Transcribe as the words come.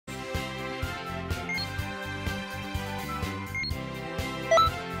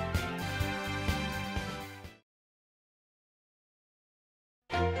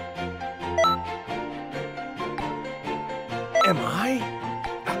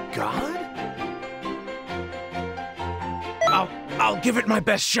I'll give it my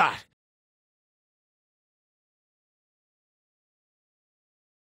best shot.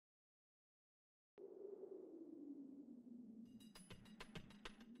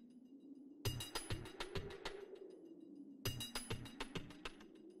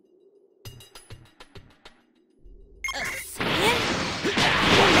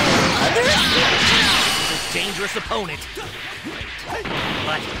 Dangerous opponent.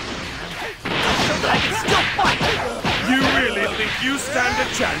 But I can still fight! You really think you stand a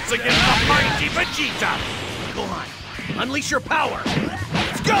chance against the mighty Vegeta? Go on, unleash your power!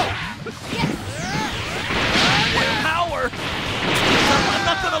 Let's go! What power! I'm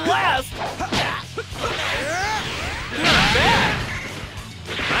not gonna last! You're not bad!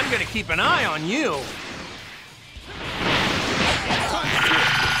 I'm gonna keep an eye on you.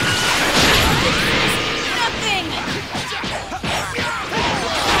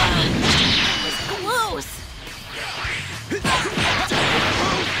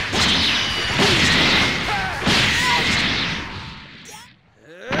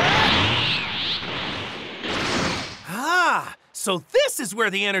 So this is where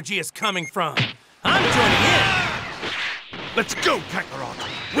the energy is coming from. I'm joining in. Let's go, Kakarot.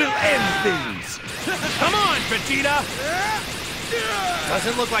 We'll end things. Come on, Vegeta.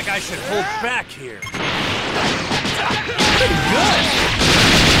 Doesn't look like I should hold back here. Pretty good.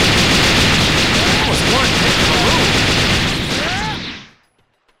 Almost one hit in the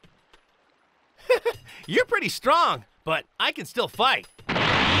room. You're pretty strong, but I can still fight.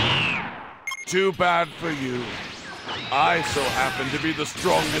 Too bad for you. I so happen to be the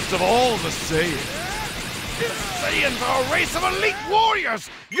strongest of all the Saiyans. Saiyans are a race of elite warriors!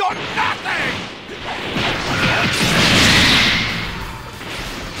 You're nothing!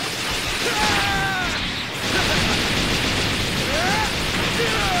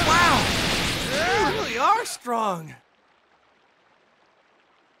 Wow! You really are strong!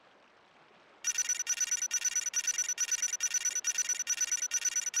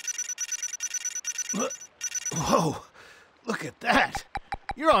 Whoa! Look at that!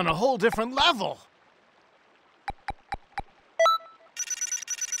 You're on a whole different level!